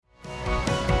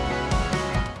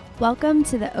Welcome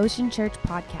to the Ocean Church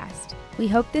podcast. We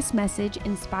hope this message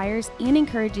inspires and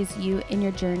encourages you in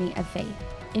your journey of faith.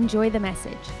 Enjoy the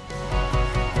message.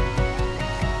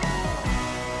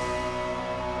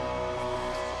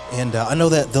 And I know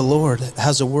that the Lord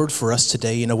has a word for us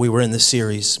today. You know, we were in this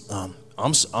series. I'm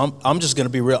just going to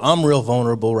be real. I'm real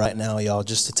vulnerable right now, y'all,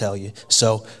 just to tell you.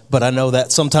 But I know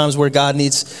that sometimes where God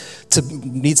needs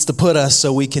to put us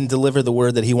so we can deliver the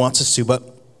word that He wants us to.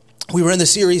 But we were in the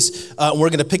series, and we're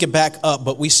going to pick it back up,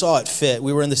 but we saw it fit.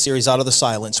 We were in the series Out of the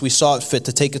Silence. We saw it fit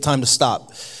to take a time to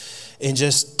stop and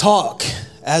just talk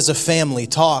as a family,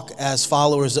 talk as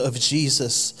followers of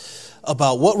Jesus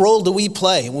about what role do we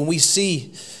play when we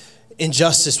see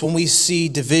injustice, when we see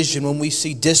division, when we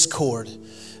see discord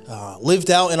lived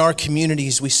out in our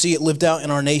communities. We see it lived out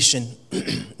in our nation,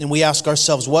 and we ask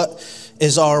ourselves,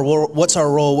 what's our role?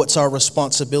 What's our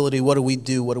responsibility? What do we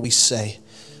do? What do we say?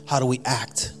 How do we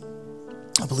act?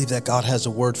 I believe that God has a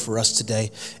word for us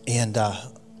today, and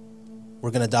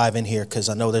we're going to dive in here because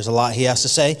I know there's a lot He has to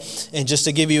say. And just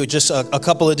to give you just a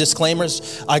couple of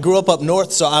disclaimers, I grew up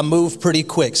north, so I moved pretty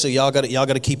quick. So y'all got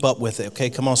to keep up with it. Okay,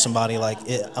 come on, somebody.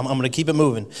 I'm going to keep it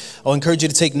moving. I'll encourage you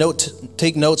to take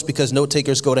notes because note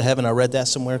takers go to heaven. I read that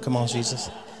somewhere. Come on, Jesus.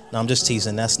 No, I'm just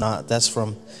teasing. That's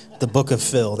from the book of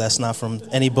Phil. That's not from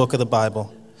any book of the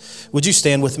Bible. Would you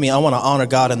stand with me? I want to honor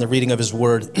God in the reading of His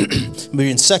word. We're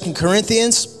in 2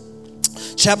 Corinthians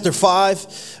chapter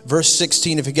 5, verse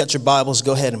 16. If you got your Bibles,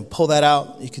 go ahead and pull that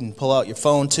out. You can pull out your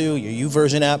phone too, your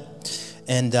YouVersion app.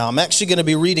 And I'm actually going to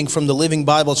be reading from the Living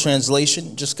Bible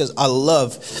translation just because I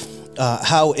love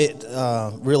how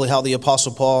the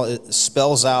Apostle Paul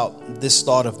spells out this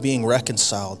thought of being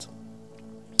reconciled.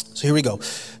 So here we go.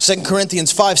 2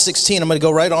 Corinthians 5:16, I'm going to go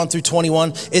right on through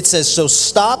 21. It says, so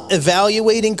stop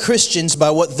evaluating Christians by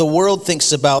what the world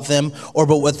thinks about them or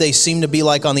by what they seem to be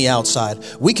like on the outside.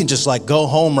 We can just go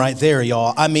home right there,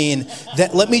 y'all. I mean,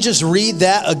 let me just read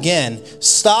that again.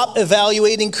 Stop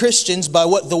evaluating Christians by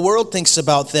what the world thinks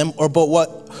about them or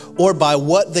by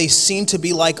what they seem to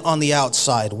be like on the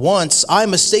outside. Once, I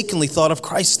mistakenly thought of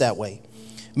Christ that way,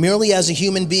 merely as a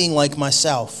human being like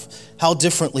myself. How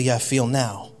differently I feel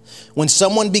now. When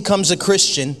someone becomes a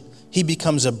Christian, he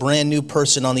becomes a brand new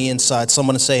person on the inside.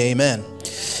 Someone say amen.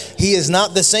 He is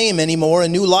not the same anymore. A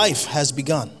new life has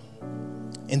begun.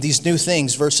 And these new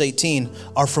things, verse 18,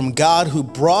 are from God who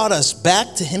brought us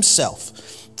back to Himself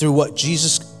through what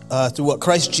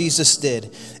Christ Jesus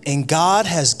did. And God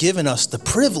has given us the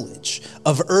privilege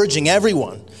of urging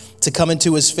everyone to come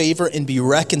into His favor and be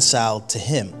reconciled to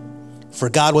Him. For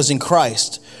God was in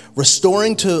Christ,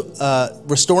 restoring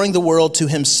the world to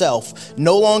Himself,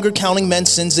 no longer counting men's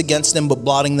sins against them, but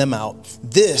blotting them out.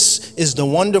 This is the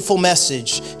wonderful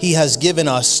message He has given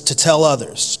us to tell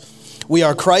others. We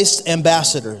are Christ's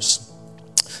ambassadors.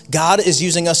 God is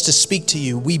using us to speak to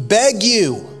you. We beg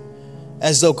you,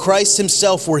 as though Christ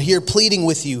Himself were here pleading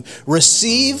with you,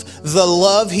 receive the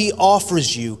love He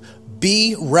offers you.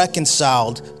 Be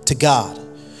reconciled to God.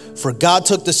 For God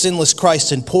took the sinless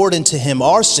Christ and poured into Him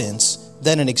our sins.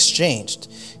 Then in exchange,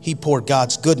 He poured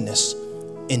God's goodness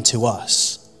into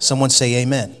us. Someone say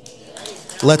amen.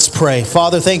 Let's pray.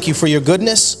 Father, thank You for Your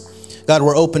goodness. God,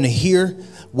 we're open to hear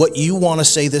what You want to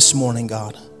say this morning,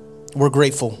 God. We're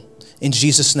grateful. In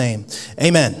Jesus' name,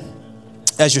 amen.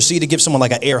 As you're seated, give someone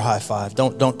an air high five.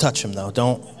 Don't touch him, though.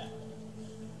 Don't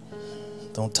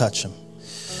touch him.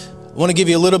 I want to give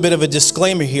you a little bit of a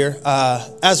disclaimer here.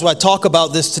 As I talk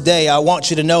about this today, I want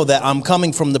you to know that I'm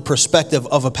coming from the perspective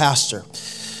of a pastor.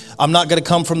 I'm not going to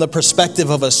come from the perspective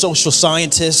of a social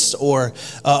scientist or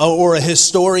a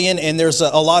historian. And there's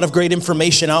a lot of great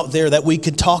information out there that we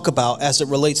could talk about as it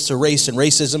relates to race and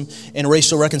racism and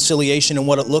racial reconciliation and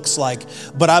what it looks like.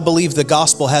 But I believe the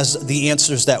gospel has the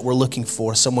answers that we're looking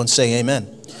for. Someone say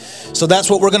amen. So that's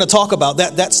what we're going to talk about.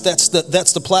 That's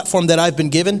the platform that I've been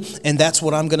given, and that's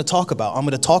what I'm going to talk about. I'm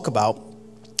going to talk about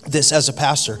this as a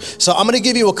pastor. So I'm going to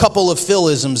give you a couple of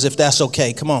philisms, if that's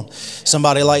okay. Come on,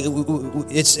 somebody.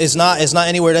 It's not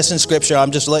anywhere that's in Scripture. I'm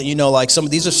just letting you know.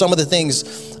 These are some of the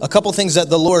things, a couple things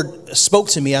that the Lord spoke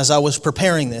to me as I was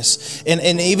preparing this, and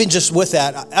even just with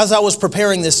that, as I was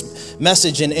preparing this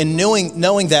message and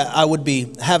knowing that I would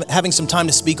be having some time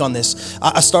to speak on this,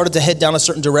 I started to head down a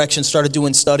certain direction, started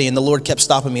doing study, and the Lord kept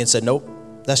stopping me and said, "Nope.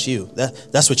 That's you.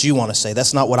 That's what you want to say.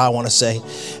 That's not what I want to say."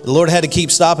 The Lord had to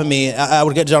keep stopping me. I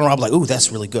would get down and I'd be like, "Ooh,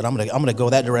 that's really good. I'm gonna go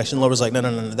that direction." The Lord was like, "No.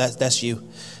 That's you.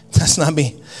 That's not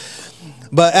me."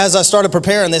 But as I started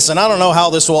preparing this, and I don't know how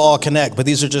this will all connect, but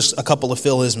these are just a couple of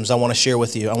philisms I want to share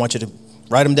with you. I want you to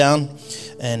write them down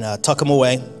and tuck them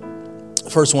away.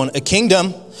 First one: a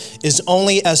kingdom is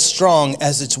only as strong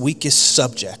as its weakest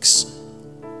subjects.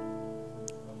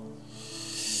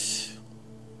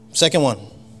 Second one,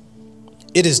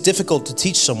 it is difficult to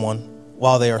teach someone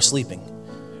while they are sleeping.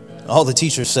 All the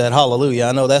teachers said, hallelujah.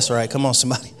 I know that's right. Come on,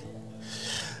 somebody.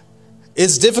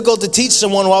 It's difficult to teach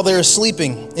someone while they're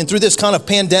sleeping. And through this kind of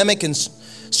pandemic and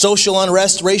social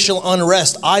unrest, racial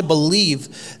unrest, I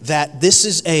believe that this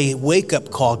is a wake-up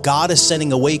call. God is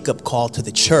sending a wake-up call to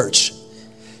the church.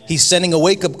 He's sending a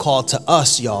wake-up call to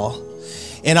us, y'all.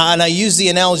 And I use the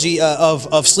analogy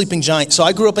of sleeping giant. So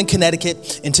I grew up in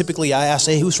Connecticut, and typically I ask,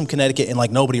 hey, who's from Connecticut? And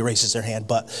like nobody raises their hand.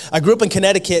 But I grew up in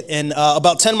Connecticut, and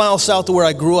about 10 miles south of where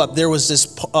I grew up, there was this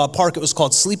park. It was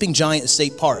called Sleeping Giant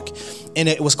State Park. And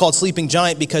it was called Sleeping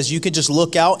Giant because you could just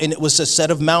look out, and it was a set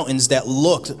of mountains that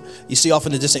looked, you see off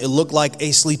in the distance, it looked like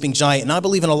a sleeping giant. And I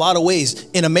believe in a lot of ways,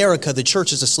 in America, the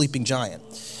church is a sleeping giant.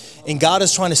 And God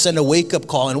is trying to send a wake-up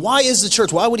call. And why is the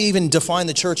church? Why would he even define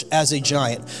the church as a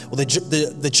giant? Well,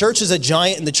 the church is a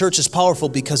giant, and the church is powerful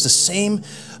because the same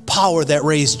power that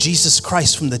raised Jesus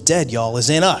Christ from the dead, y'all,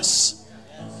 is in us.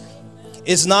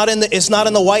 It's not in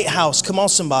the White House. Come on,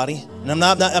 somebody. And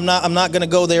I'm not going to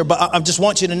go there, but I just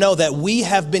want you to know that we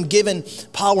have been given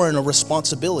power and a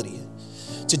responsibility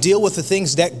to deal with the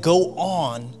things that go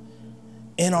on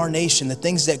in our nation, the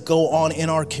things that go on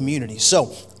in our community.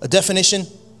 So, a definition.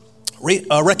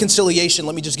 Reconciliation,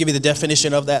 let me just give you the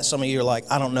definition of that. Some of you are like,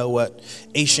 I don't know what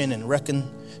Asian and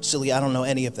reconciliation, I don't know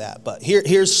any of that. But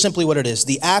here's simply what it is.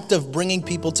 The act of bringing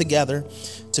people together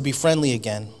to be friendly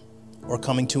again or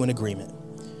coming to an agreement.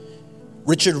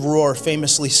 Richard Rohr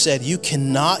famously said, you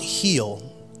cannot heal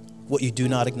what you do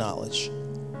not acknowledge.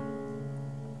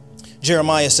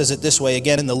 Jeremiah says it this way,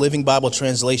 again in the Living Bible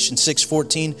Translation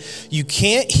 6:14. You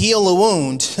can't heal a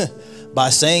wound by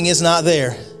saying it's not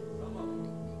there.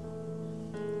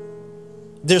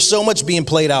 There's so much being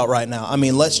played out right now. I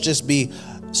mean, let's just be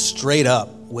straight up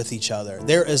with each other.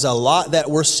 There is a lot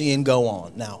that we're seeing go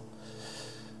on now.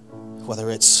 Whether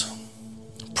it's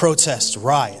protests,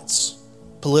 riots,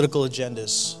 political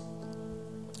agendas,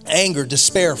 anger,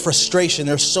 despair, frustration.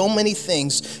 There's so many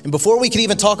things. And before we can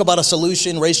even talk about a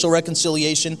solution, racial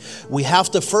reconciliation, we have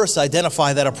to first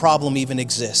identify that a problem even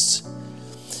exists.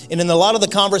 And in a lot of the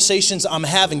conversations I'm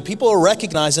having, people are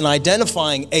recognizing and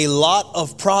identifying a lot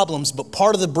of problems, but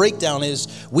part of the breakdown is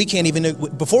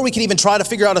before we can even try to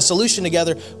figure out a solution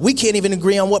together, we can't even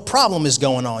agree on what problem is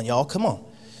going on, y'all. Come on.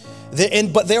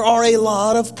 But there are a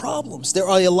lot of problems. There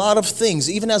are a lot of things,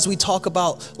 even as we talk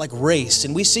about like race,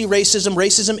 and we see racism.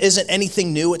 Racism isn't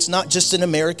anything new. It's not just an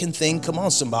American thing. Come on,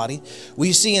 somebody.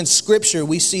 We see in Scripture,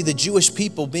 we see the Jewish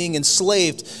people being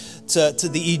enslaved to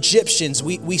the Egyptians.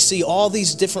 We see all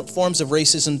these different forms of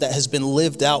racism that has been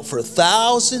lived out for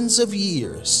thousands of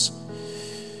years.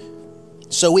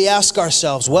 So we ask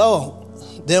ourselves, well,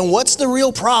 then what's the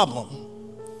real problem?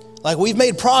 Like, we've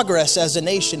made progress as a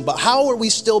nation, but how are we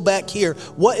still back here?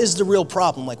 What is the real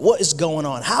problem? Like, what is going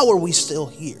on? How are we still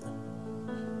here?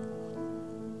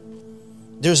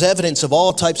 There's evidence of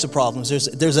all types of problems.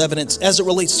 There's evidence as it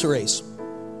relates to race.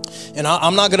 And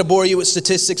I'm not going to bore you with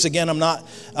statistics. Again, I'm not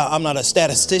a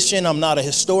statistician. I'm not a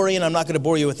historian. I'm not going to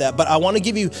bore you with that. But I want to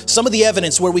give you some of the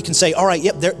evidence where we can say, all right,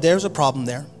 yep, there's a problem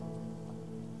there.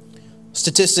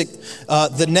 Statistic,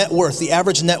 the net worth, the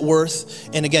average net worth.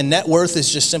 And again, net worth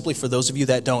is just simply, for those of you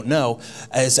that don't know,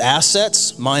 as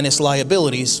assets minus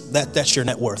liabilities, that's your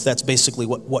net worth. That's basically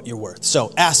what you're worth.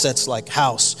 So assets like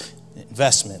house,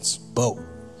 investments, boat,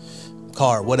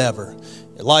 car, whatever.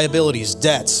 Liabilities,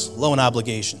 debts, loan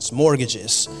obligations,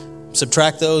 mortgages.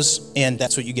 Subtract those, and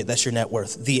that's what you get. That's your net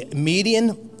worth. The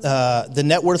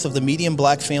net worth of the median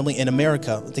black family in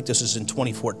America, I think this is in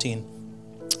 2014,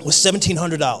 was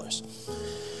 $1,700.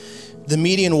 The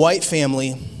median white family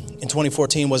in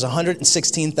 2014 was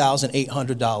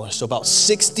 $116,800. So about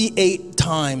 68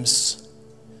 times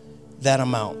that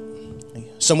amount.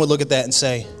 Some would look at that and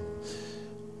say,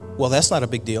 well, that's not a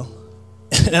big deal.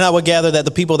 And I would gather that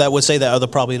the people that would say that are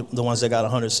probably the ones that got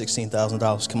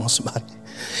 $116,000. Come on, somebody.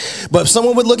 But if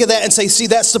someone would look at that and say, see,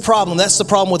 that's the problem. That's the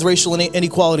problem with racial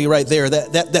inequality right there.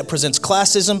 That presents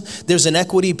classism. There's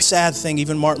inequity. Sad thing,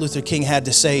 even Martin Luther King had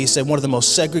to say, he said, one of the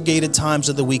most segregated times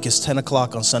of the week is 10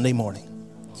 o'clock on Sunday morning.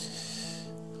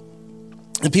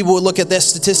 And people would look at that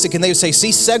statistic and they would say,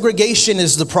 see, segregation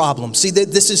is the problem. See,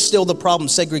 this is still the problem,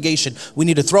 segregation. We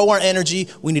need to throw our energy,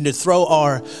 we need to throw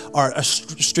our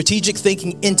strategic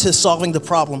thinking into solving the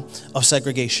problem of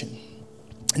segregation.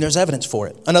 And there's evidence for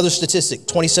it. Another statistic, in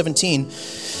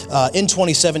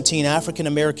 2017, African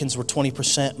Americans were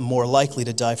 20% more likely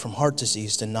to die from heart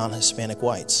disease than non-Hispanic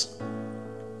whites.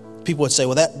 People would say,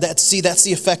 well, that's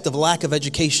the effect of lack of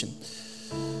education.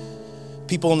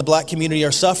 People in the black community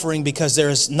are suffering because there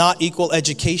is not equal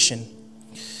education.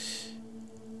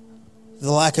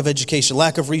 the lack of education,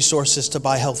 lack of resources to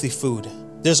buy healthy food.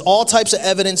 There's all types of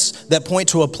evidence that point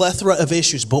to a plethora of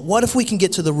issues. But what if we can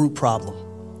get to the root problem?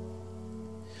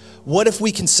 What if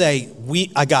we can say,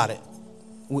 I got it.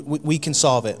 We can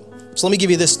solve it. So let me give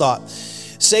you this thought.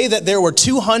 Say that there were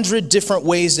 200 different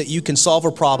ways that you can solve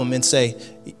a problem, and say,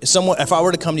 if I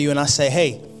were to come to you and I say,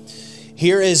 hey,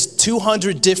 here is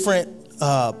 200 different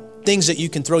things that you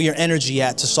can throw your energy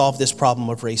at to solve this problem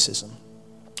of racism.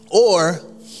 Or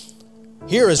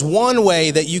here is one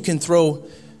way that you can throw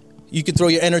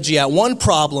your energy at one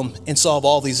problem and solve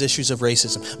all these issues of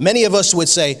racism. Many of us would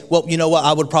say, well, you know what?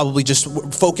 I would probably just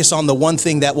focus on the one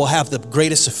thing that will have the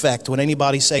greatest effect. Would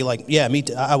anybody say like, yeah, me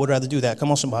too, I would rather do that? Come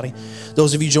on, somebody.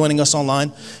 Those of you joining us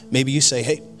online, maybe you say,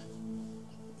 hey,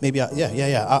 maybe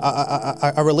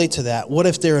I relate to that. What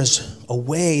if there is a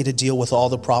way to deal with all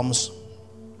the problems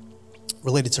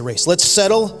related to race? Let's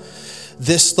settle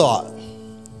this thought,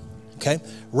 okay?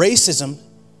 Racism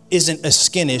isn't a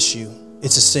skin issue.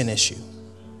 It's a sin issue.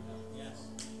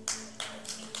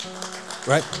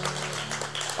 Right?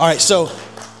 All right, so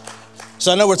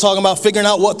I know we're talking about figuring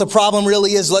out what the problem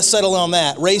really is. Let's settle on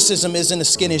that. Racism isn't a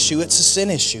skin issue. It's a sin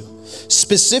issue.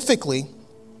 Specifically,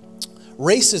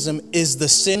 racism is the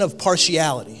sin of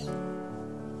partiality.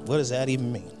 What does that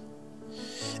even mean?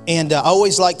 And I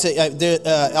always like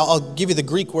to, I'll give you the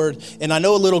Greek word, and I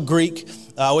know a little Greek.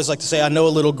 I always like to say I know a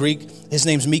little Greek. His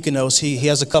name's Mykonos. He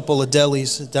has a couple of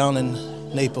delis down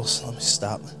in Naples. Let me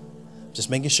stop. Just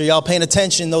making sure y'all paying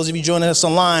attention. Those of you joining us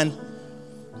online,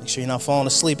 make sure you're not falling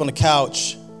asleep on the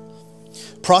couch.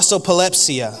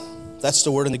 Prosopolepsia, that's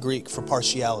the word in the Greek for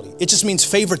partiality. It just means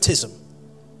favoritism.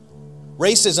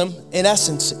 Racism, in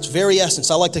essence, its very essence,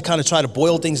 I like to kind of try to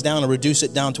boil things down and reduce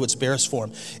it down to its barest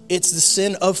form. It's the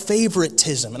sin of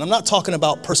favoritism. And I'm not talking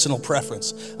about personal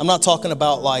preference. I'm not talking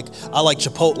about like, I like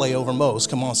Chipotle over Moe's.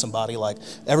 Come on, somebody. Like,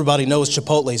 everybody knows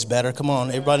Chipotle's better. Come on,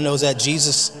 everybody knows that.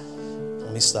 Jesus.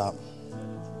 Let me stop.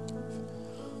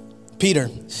 Peter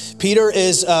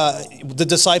is the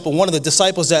disciple, one of the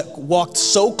disciples that walked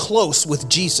so close with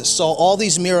Jesus, saw all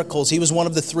these miracles. He was one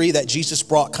of the three that Jesus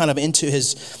brought kind of into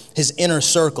his inner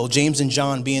circle, James and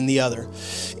John being the other.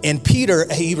 And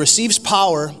Peter, he receives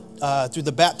power through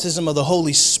the baptism of the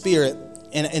Holy Spirit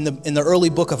in the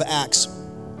early book of Acts.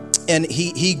 And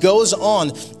he goes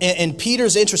on, and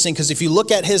Peter's interesting because if you look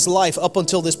at his life up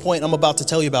until this point I'm about to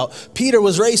tell you about, Peter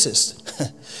was racist.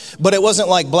 But it wasn't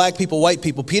like black people, white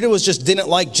people. Peter didn't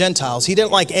like Gentiles. He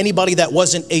didn't like anybody that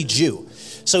wasn't a Jew.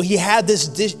 So he had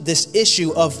this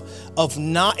issue of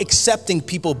not accepting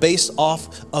people based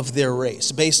off of their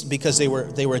race, because they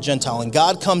were a Gentile. And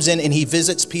God comes in and he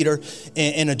visits Peter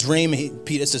in a dream.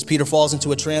 Peter falls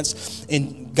into a trance,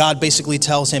 and God basically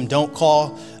tells him, don't call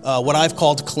what I've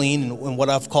called clean and what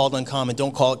I've called uncommon,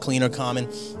 don't call it clean or common.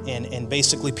 And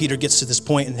basically Peter gets to this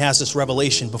point and has this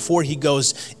revelation before he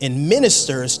goes and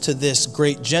ministers to this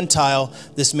great Gentile,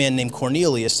 this man named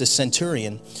Cornelius, this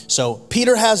centurion. So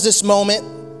Peter has this moment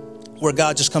where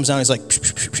God just comes down and he's like, psh,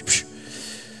 psh, psh, psh.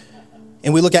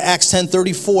 And we look at Acts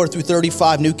 10:34 through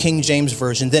 35, New King James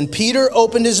Version. Then Peter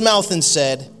opened his mouth and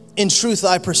said, in truth,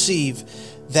 I perceive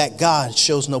that God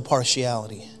shows no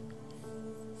partiality.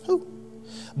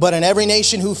 But in every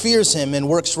nation who fears him and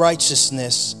works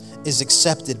righteousness is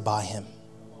accepted by him.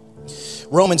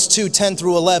 Romans 2:10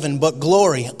 through 11, but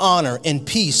glory, honor, and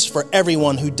peace for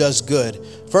everyone who does good.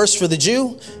 First for the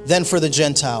Jew, then for the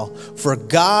Gentile. For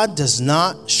God does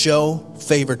not show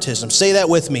favoritism. Say that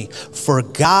with me. For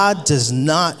God does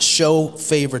not show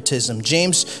favoritism.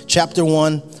 James chapter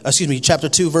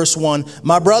 2, verse 1.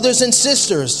 My brothers and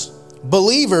sisters,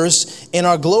 believers in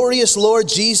our glorious Lord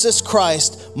Jesus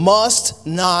Christ must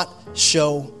not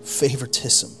show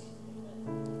favoritism.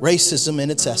 Racism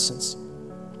in its essence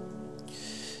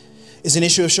is an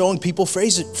issue of showing people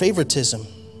favoritism.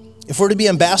 If we're to be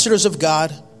ambassadors of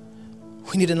God,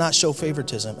 we need to not show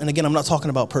favoritism. And again, I'm not talking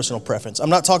about personal preference.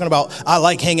 I'm not talking about, I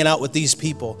like hanging out with these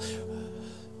people.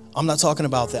 I'm not talking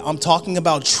about that. I'm talking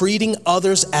about treating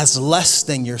others as less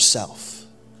than yourself.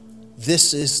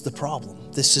 This is the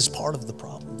problem. This is part of the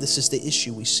problem. This is the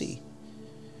issue we see.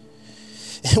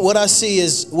 And what I see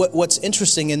is what's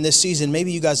interesting in this season,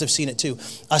 maybe you guys have seen it too.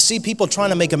 I see people trying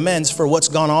to make amends for what's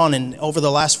gone on over the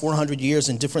last 400 years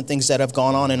and different things that have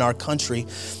gone on in our country.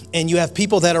 And you have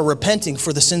people that are repenting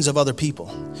for the sins of other people.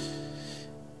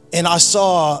 And I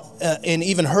saw and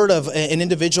even heard of an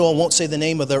individual, I won't say the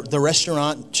name of the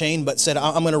restaurant chain, but said,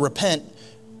 I'm going to repent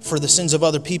for the sins of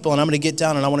other people, and I'm going to get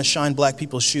down and I want to shine black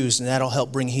people's shoes, and that'll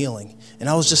help bring healing. And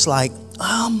I was just like,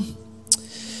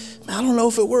 I don't know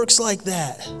if it works like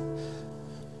that.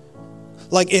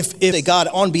 Like if God,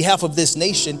 on behalf of this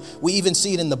nation, we even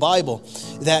see it in the Bible,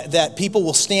 that people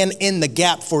will stand in the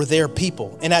gap for their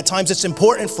people. And at times it's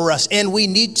important for us. And we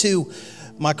need to,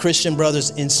 my Christian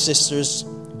brothers and sisters,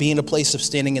 be in a place of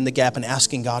standing in the gap and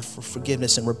asking God for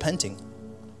forgiveness and repenting.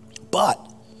 But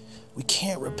we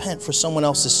can't repent for someone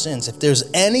else's sins. If there's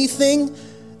anything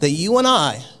that you and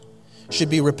I should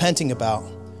be repenting about,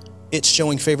 it's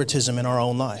showing favoritism in our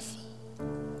own life.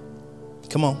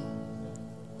 Come on.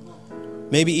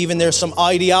 Maybe even there's some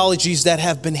ideologies that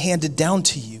have been handed down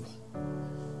to you.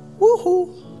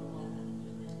 Woohoo.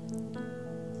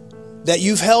 That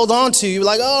you've held on to. You're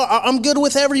like, oh, I'm good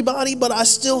with everybody, but I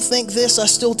still think this. I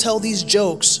still tell these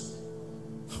jokes.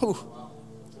 Whew.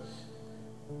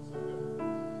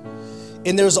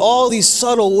 And there's all these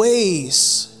subtle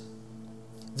ways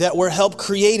that we're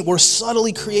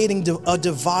subtly creating a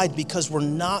divide because we're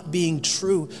not being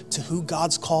true to who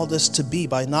God's called us to be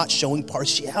by not showing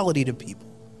partiality to people.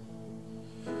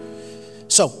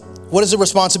 So, what is the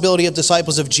responsibility of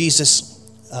disciples of Jesus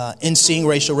in seeing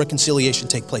racial reconciliation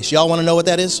take place? Y'all want to know what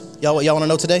that is? Y'all want to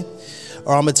know today?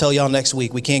 Or I'm going to tell y'all next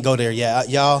week. We can't go there yet.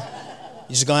 Y'all, you're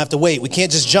just going to have to wait. We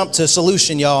can't just jump to a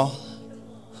solution, y'all.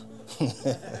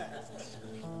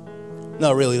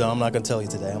 No, really though, I'm not going to tell you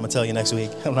today. I'm going to tell you next week.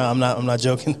 I'm not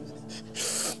joking.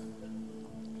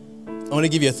 I'm going to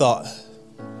give you a thought.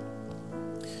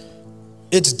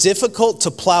 It's difficult to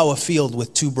plow a field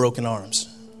with two broken arms.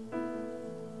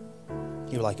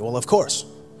 You're like, well, of course.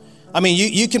 I mean,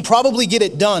 you can probably get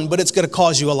it done, but it's going to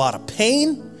cause you a lot of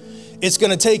pain. It's going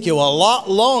to take you a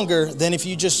lot longer than if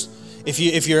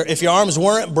your arms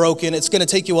weren't broken. It's going to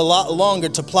take you a lot longer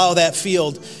to plow that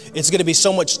field. It's going to be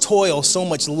so much toil, so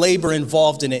much labor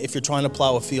involved in it if you're trying to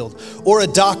plow a field. Or a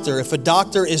doctor, if a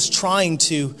doctor is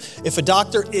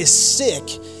sick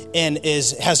and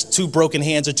has two broken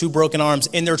hands or two broken arms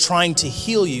and they're trying to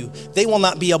heal you, they will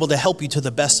not be able to help you to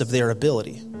the best of their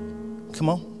ability. Come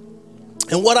on.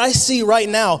 And what I see right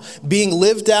now being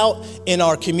lived out in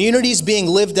our communities, being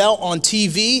lived out on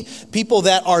TV, people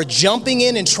that are jumping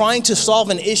in and trying to solve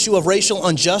an issue of racial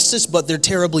injustice, but they're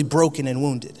terribly broken and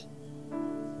wounded.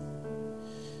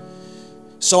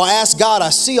 So I ask God, I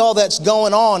see all that's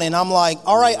going on, and I'm like,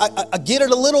 all right, I get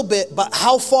it a little bit, but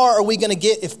how far are we going to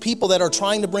get if people that are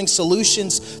trying to bring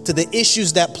solutions to the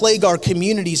issues that plague our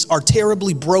communities are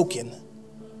terribly broken?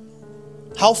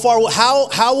 How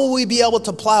will we be able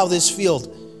to plow this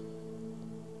field?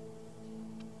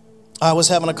 I was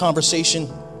having a conversation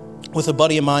with a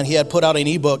buddy of mine. He had put out an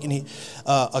ebook, and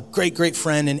a great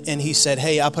friend, and he said,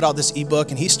 hey, I put out this ebook,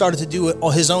 and he started to do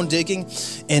his own digging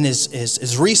and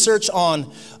his research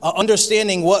on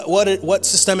understanding what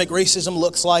systemic racism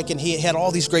looks like, and he had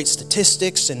all these great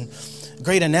statistics and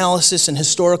great analysis and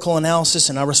historical analysis,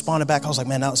 and I responded back. I was like,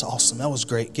 man, that was awesome. That was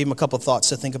great. Gave him a couple of thoughts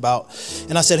to think about,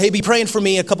 and I said, hey, be praying for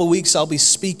me. A couple of weeks, I'll be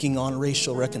speaking on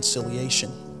racial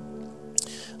reconciliation.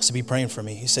 To be praying for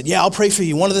me. He said, yeah, I'll pray for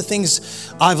you. One of the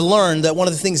things I've learned, that one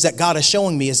of the things that God is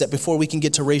showing me is that before we can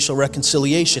get to racial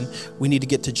reconciliation, we need to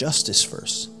get to justice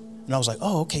first. And I was like,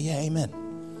 oh, okay, yeah, amen.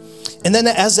 And then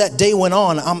as that day went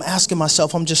on, I'm asking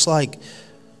myself, I'm just like,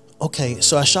 okay,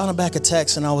 so I shot him back a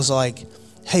text and I was like,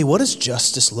 hey, what does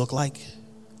justice look like?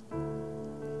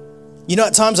 You know,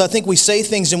 at times I think we say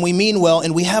things and we mean well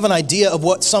and we have an idea of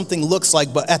what something looks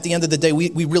like, but at the end of the day,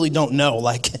 we really don't know.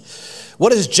 Like,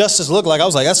 what does justice look like? I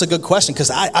was like, that's a good question, because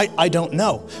I don't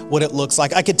know what it looks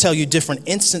like. I could tell you different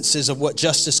instances of what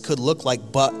justice could look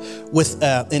like, but with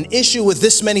an issue with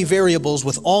this many variables,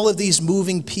 with all of these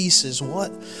moving pieces,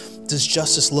 what does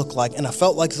justice look like? And I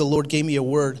felt like the Lord gave me a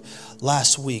word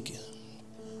last week.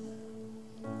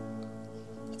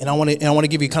 And I want to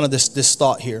give you kind of this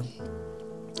thought here.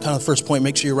 Kind of the first point,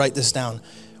 make sure you write this down.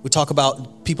 We talk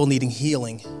about people needing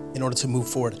healing in order to move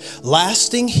forward.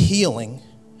 Lasting healing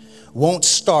won't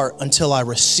start until I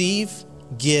receive,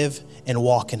 give, and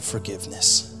walk in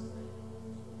forgiveness.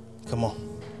 Come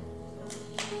on.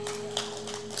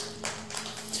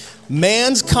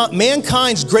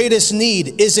 Mankind's greatest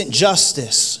need isn't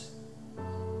justice.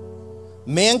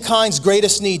 Mankind's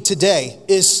greatest need today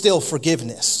is still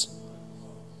forgiveness.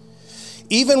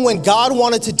 Even when God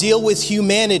wanted to deal with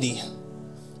humanity,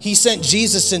 he sent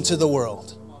Jesus into the world.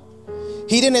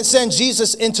 He didn't send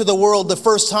Jesus into the world the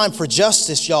first time for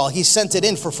justice, y'all. He sent it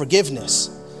in for forgiveness.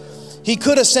 He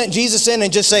could have sent Jesus in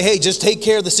and just say, hey, just take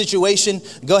care of the situation.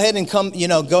 Go ahead and come,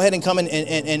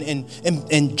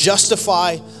 and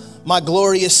justify my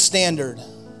glorious standard.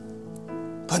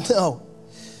 But no,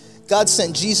 God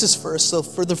sent Jesus first, so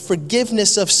for the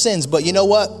forgiveness of sins. But you know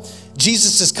what?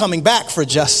 Jesus is coming back for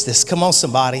justice. Come on,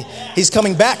 somebody. He's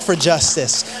coming back for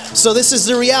justice. So this is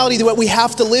the reality that we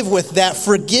have to live with, that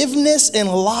forgiveness in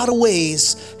a lot of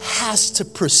ways has to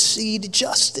precede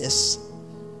justice.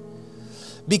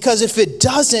 Because if it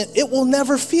doesn't, it will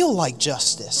never feel like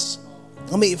justice.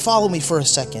 Follow me for a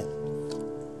second.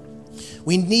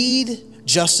 We need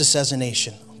justice as a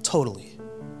nation, totally.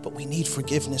 But we need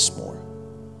forgiveness more.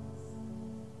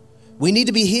 We need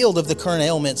to be healed of the current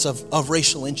ailments of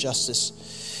racial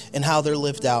injustice and how they're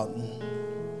lived out.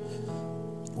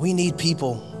 We need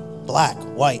people, black,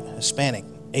 white, Hispanic,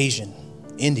 Asian,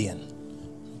 Indian.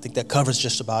 I think that covers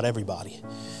just about everybody,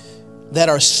 that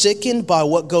are sickened by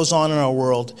what goes on in our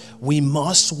world. We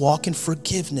must walk in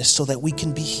forgiveness so that we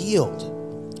can be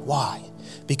healed. Why?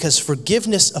 Because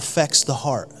forgiveness affects the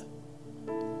heart.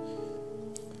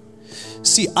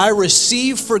 See, I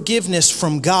receive forgiveness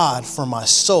from God for my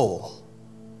soul.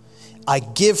 I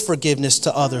give forgiveness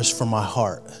to others for my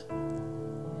heart.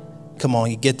 Come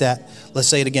on, you get that? Let's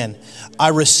say it again. I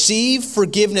receive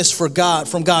forgiveness from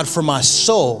God for my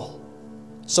soul,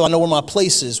 so I know where my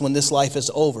place is when this life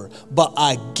is over. But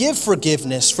I give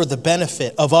forgiveness for the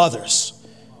benefit of others.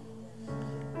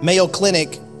 Mayo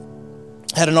Clinic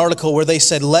had an article where they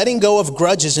said letting go of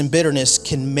grudges and bitterness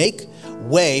can make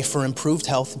way for improved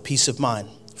health and peace of mind.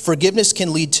 Forgiveness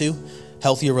can lead to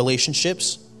healthier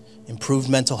relationships, improved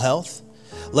mental health,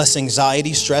 less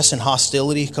anxiety, stress, and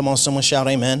hostility. Come on, someone shout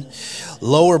amen.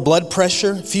 Lower blood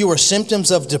pressure, fewer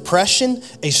symptoms of depression,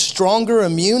 a stronger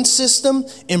immune system,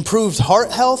 improved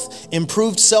heart health,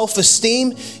 improved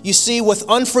self-esteem. You see, with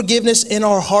unforgiveness in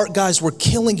our heart, guys, we're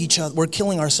killing each other. We're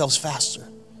killing ourselves faster.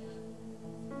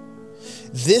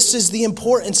 This is the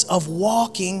importance of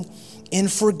walking in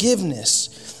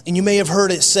forgiveness. And you may have heard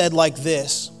it said like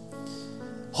this: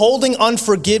 holding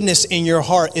unforgiveness in your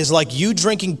heart is like you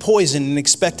drinking poison and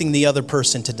expecting the other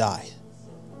person to die.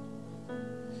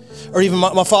 Or even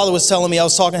my father was telling me, I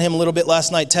was talking to him a little bit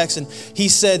last night, texting. He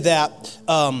said that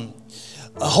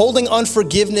holding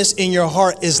unforgiveness in your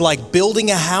heart is like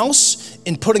building a house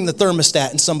and putting the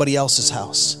thermostat in somebody else's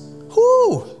house.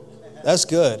 Whoo, that's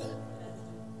good.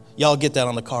 Y'all get that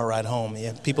on the car ride home.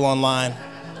 Yeah, people online,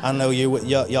 I know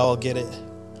y'all get it.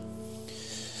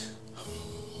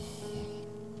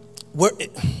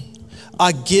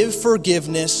 I give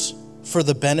forgiveness for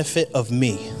the benefit of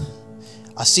me.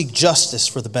 I seek justice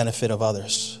for the benefit of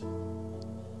others.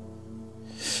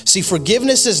 See,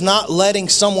 forgiveness is not letting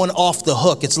someone off the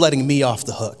hook. It's letting me off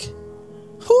the hook.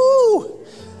 Whoo!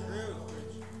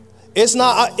 It's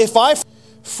not, if I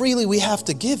freely, we have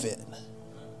to give it.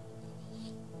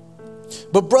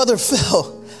 But Brother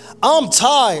Phil, I'm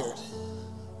tired.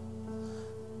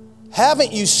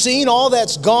 Haven't you seen all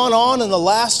that's gone on in the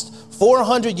last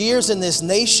 400 years in this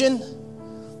nation?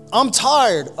 I'm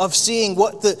tired of seeing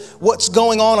what's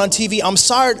going on TV. I'm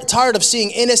tired of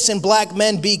seeing innocent black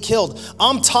men be killed.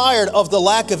 I'm tired of the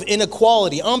lack of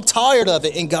inequality. I'm tired of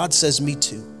it. And God says, me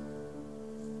too.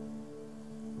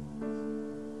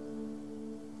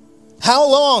 How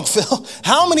long, Phil?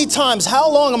 How many times?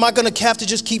 How long am I going to have to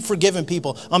just keep forgiving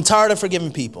people? I'm tired of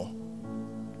forgiving people.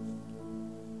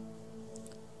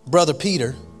 Brother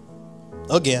Peter,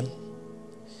 again,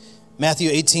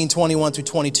 Matthew 18, 21 through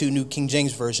 22, New King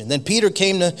James Version. Then Peter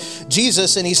came to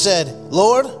Jesus and he said,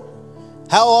 Lord,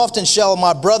 how often shall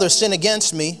my brother sin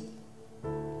against me?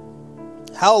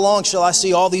 How long shall I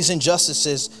see all these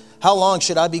injustices? How long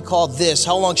should I be called this?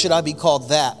 How long should I be called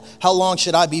that? How long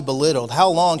should I be belittled? How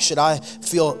long should I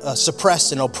feel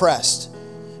suppressed and oppressed?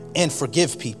 And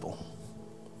forgive people.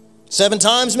 7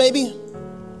 times maybe?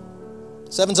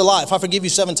 7's a lot. If I forgive you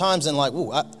 7 times, then like,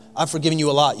 ooh, I've forgiven you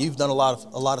a lot. You've done a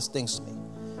lot of things to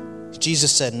me.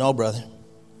 Jesus said, no, brother.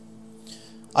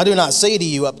 I do not say to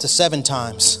you up to 7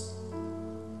 times,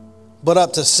 but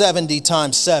up to 70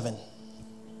 times 7.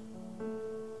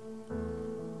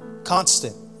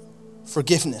 Constant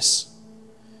forgiveness.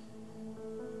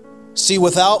 See,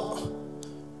 without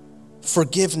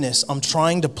forgiveness, I'm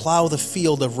trying to plow the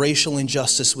field of racial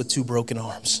injustice with 2 broken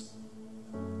arms.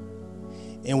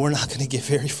 And we're not going to get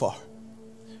very far.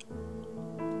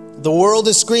 The world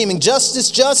is screaming, justice,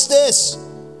 justice.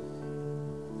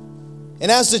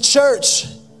 And as the church,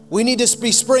 we need to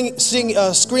be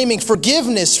screaming,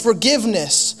 forgiveness,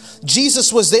 forgiveness.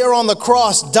 Jesus was there on the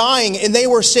cross dying, and they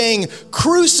were saying,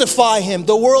 crucify him.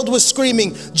 The world was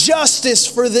screaming, justice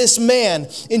for this man.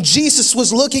 And Jesus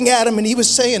was looking at him and he was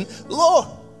saying, Lord.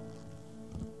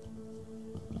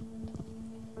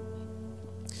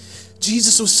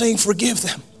 Jesus was saying, forgive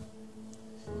them,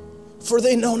 for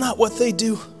they know not what they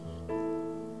do.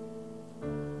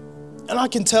 And I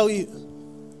can tell you,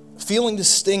 feeling the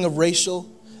sting of racial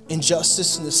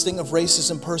injustice and the sting of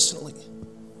racism personally,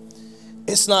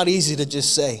 it's not easy to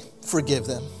just say, forgive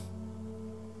them.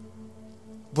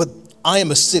 But I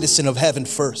am a citizen of heaven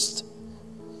first.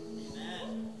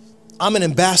 I'm an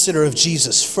ambassador of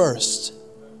Jesus first.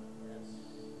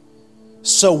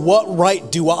 So what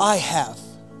right do I have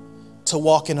to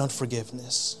walk in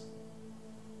unforgiveness?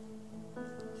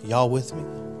 Y'all with me?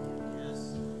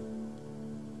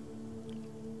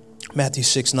 Matthew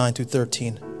 6, 9 through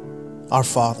 13. Our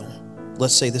Father,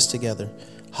 let's say this together.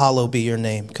 Hallowed be your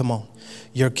name. Come on.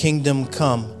 Your kingdom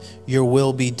come, your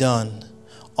will be done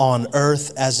on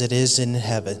earth as it is in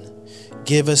heaven.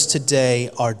 Give us today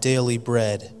our daily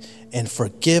bread, and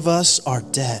forgive us our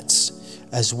debts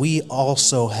as we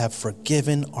also have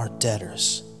forgiven our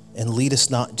debtors. And lead us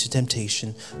not into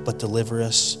temptation, but deliver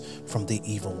us from the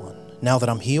evil one. Now that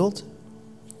I'm healed,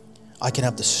 I can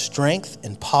have the strength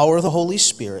and power of the Holy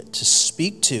Spirit to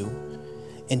speak to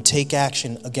and take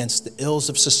action against the ills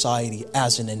of society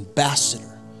as an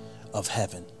ambassador of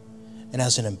heaven and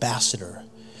as an ambassador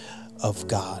of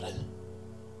God.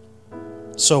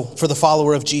 So for the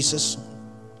follower of Jesus,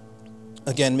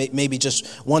 again, maybe just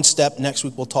one step. Next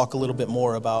week we'll talk a little bit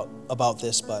more about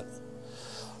this, but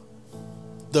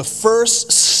the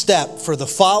first step for the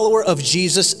follower of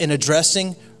Jesus in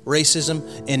addressing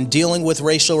racism and dealing with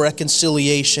racial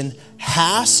reconciliation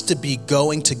has to be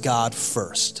going to God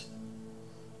first.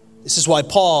 This is why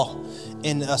Paul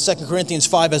in 2 Corinthians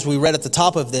 5, as we read at the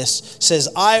top of this, says,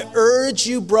 I urge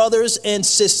you, brothers and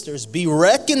sisters, be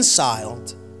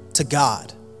reconciled to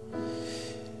God.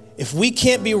 If we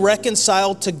can't be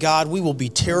reconciled to God, we will be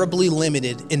terribly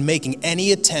limited in making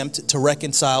any attempt to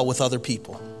reconcile with other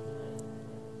people.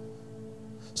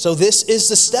 So this is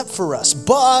the step for us,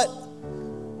 but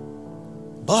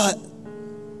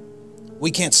we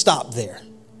can't stop there.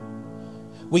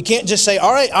 We can't just say,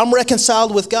 all right, I'm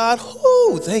reconciled with God.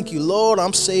 Whoo, thank you, Lord.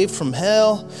 I'm saved from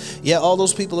hell. Yeah, all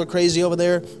those people are crazy over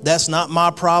there. That's not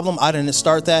my problem. I didn't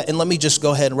start that. And let me just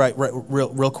go ahead and write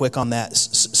real quick on that.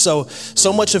 So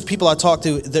much of people I talk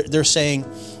to, they're saying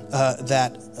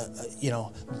that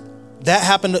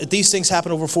happened. These things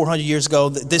happened over 400 years ago.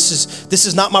 This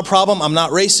is not my problem. I'm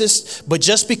not racist. But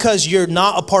just because you're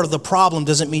not a part of the problem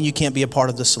doesn't mean you can't be a part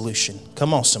of the solution.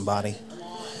 Come on, somebody.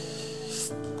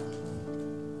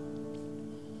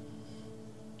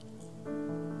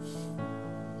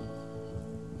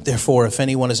 Therefore, if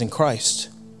anyone is in Christ,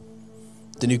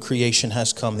 the new creation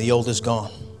has come. The old is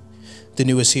gone. The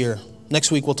new is here.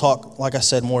 Next week, we'll talk, like I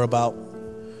said, more about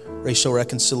racial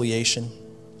reconciliation.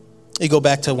 You go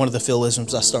back to one of the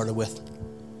philisms I started with.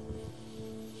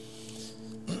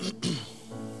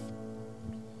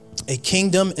 A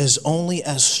kingdom is only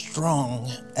as strong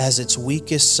as its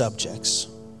weakest subjects.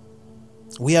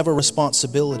 We have a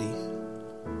responsibility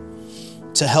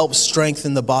to help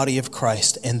strengthen the body of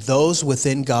Christ and those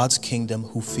within God's kingdom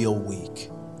who feel weak.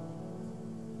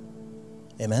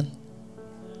 Amen?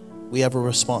 We have a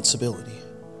responsibility.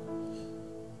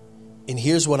 And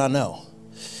here's what I know.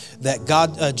 That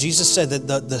God, Jesus said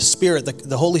that the Spirit,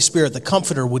 the Holy Spirit, the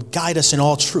Comforter would guide us in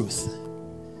all truth.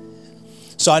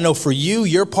 So I know for you,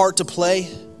 your part to play,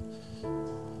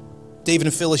 David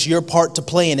and Phyllis, your part to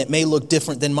play in it may look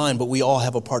different than mine, but we all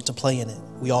have a part to play in it.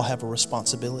 We all have a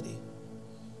responsibility.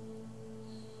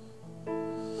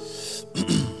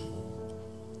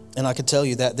 And I can tell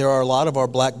you that there are a lot of our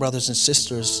black brothers and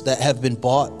sisters that have been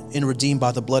bought and redeemed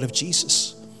by the blood of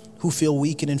Jesus who feel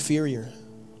weak and inferior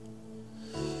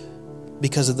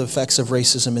because of the effects of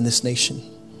racism in this nation.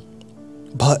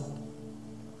 But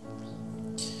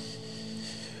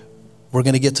we're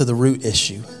going to get to the root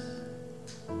issue.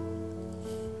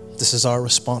 This is our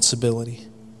responsibility.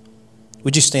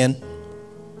 Would you stand?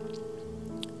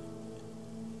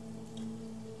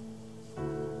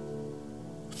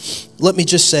 Let me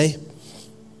just say,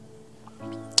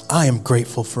 I am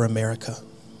grateful for America.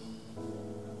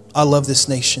 I love this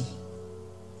nation.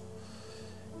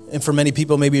 And for many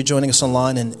people, maybe you're joining us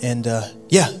online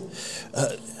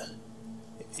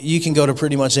you can go to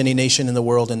pretty much any nation in the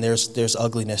world and there's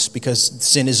ugliness because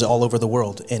sin is all over the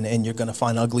world and you're going to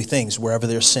find ugly things wherever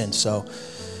there's sin. So,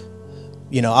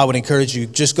 I would encourage you,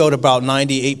 just go to about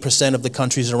 98% of the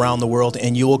countries around the world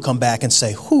and you will come back and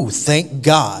say, thank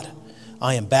God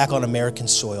I am back on American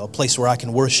soil, a place where I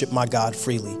can worship my God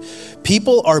freely.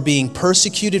 People are being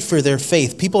persecuted for their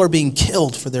faith. People are being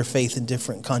killed for their faith in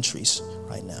different countries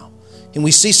right now. And we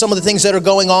see some of the things that are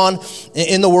going on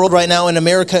in the world right now in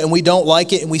America, and we don't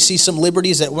like it. And we see some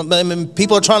liberties that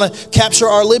people are trying to capture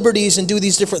our liberties and do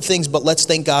these different things. But let's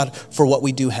thank God for what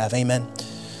we do have. Amen.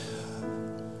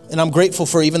 And I'm grateful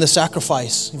for even the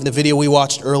sacrifice, even the video we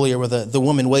watched earlier where the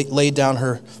woman laid down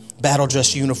her battle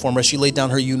dress uniform, as she laid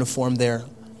down her uniform there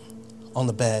on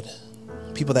the bed.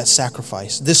 People that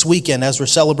sacrifice. This weekend, as we're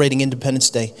celebrating Independence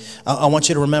Day, I want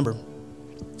you to remember,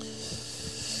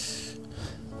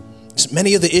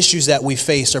 many of the issues that we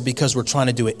face are because we're trying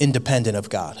to do it independent of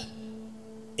God,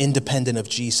 independent of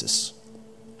Jesus.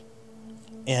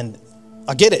 And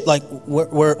I get it. Like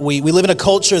we live in a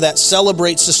culture that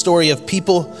celebrates the story of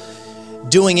people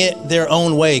doing it their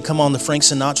own way. Come on, the Frank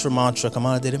Sinatra mantra. Come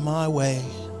on, I did it my way.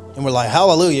 And we're like,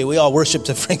 hallelujah. We all worship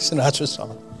the Frank Sinatra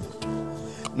song.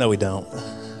 No, we don't.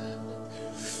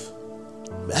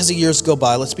 As the years go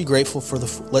by, let's be grateful for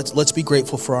let's be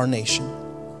grateful for our nation.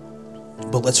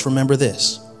 But let's remember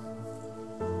this.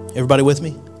 Everybody with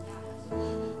me?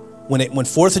 When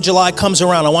 4th of July comes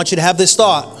around, I want you to have this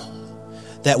thought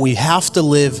that we have to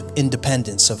live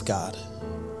independence of God.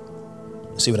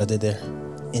 See what I did there?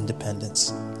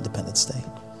 Independence Day.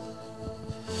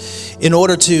 In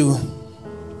order to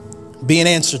be an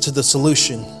answer to the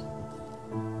solution,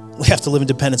 we have to live in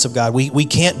dependence of God. We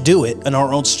can't do it in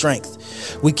our own strength.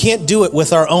 We can't do it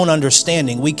with our own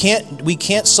understanding. We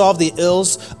can't solve the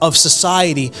ills of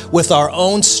society with our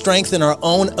own strength and our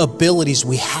own abilities.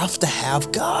 We have to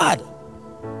have God.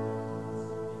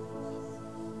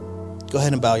 Go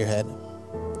ahead and bow your head.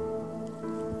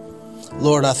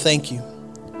 Lord, I thank you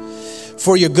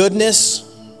for your goodness,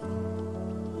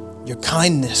 your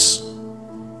kindness,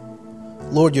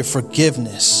 Lord, your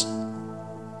forgiveness.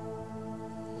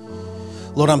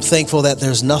 Lord, I'm thankful that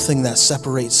there's nothing that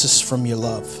separates us from your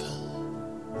love.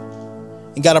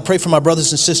 And God, I pray for my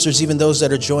brothers and sisters, even those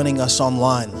that are joining us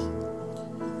online.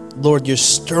 Lord, you're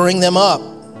stirring them up.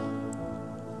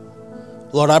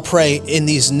 Lord, I pray in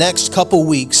these next couple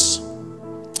weeks,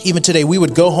 even today, we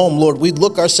would go home, Lord, we'd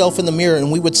look ourselves in the mirror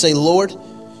and we would say, Lord,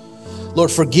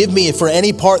 forgive me for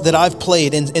any part that I've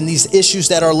played in these issues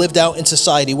that are lived out in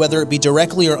society, whether it be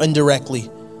directly or indirectly.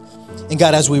 And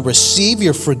God, as we receive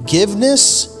your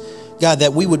forgiveness, God,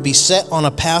 that we would be set on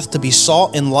a path to be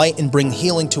salt and light and bring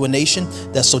healing to a nation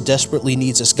that so desperately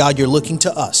needs us. God, you're looking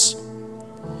to us.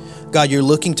 God, you're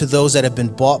looking to those that have been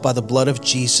bought by the blood of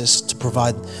Jesus to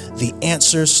provide the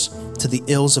answers to the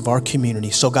ills of our community.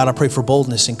 So God, I pray for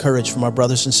boldness and courage from our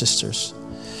brothers and sisters.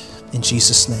 In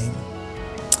Jesus' name,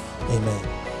 amen.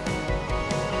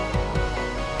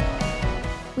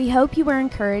 We hope you were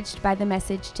encouraged by the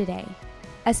message today.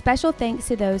 A special thanks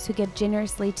to those who give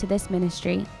generously to this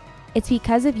ministry. It's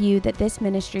because of you that this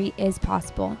ministry is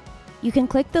possible. You can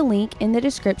click the link in the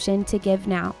description to give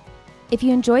now. If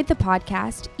you enjoyed the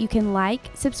podcast, you can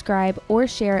like, subscribe, or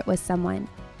share it with someone.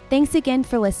 Thanks again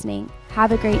for listening.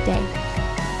 Have a great day.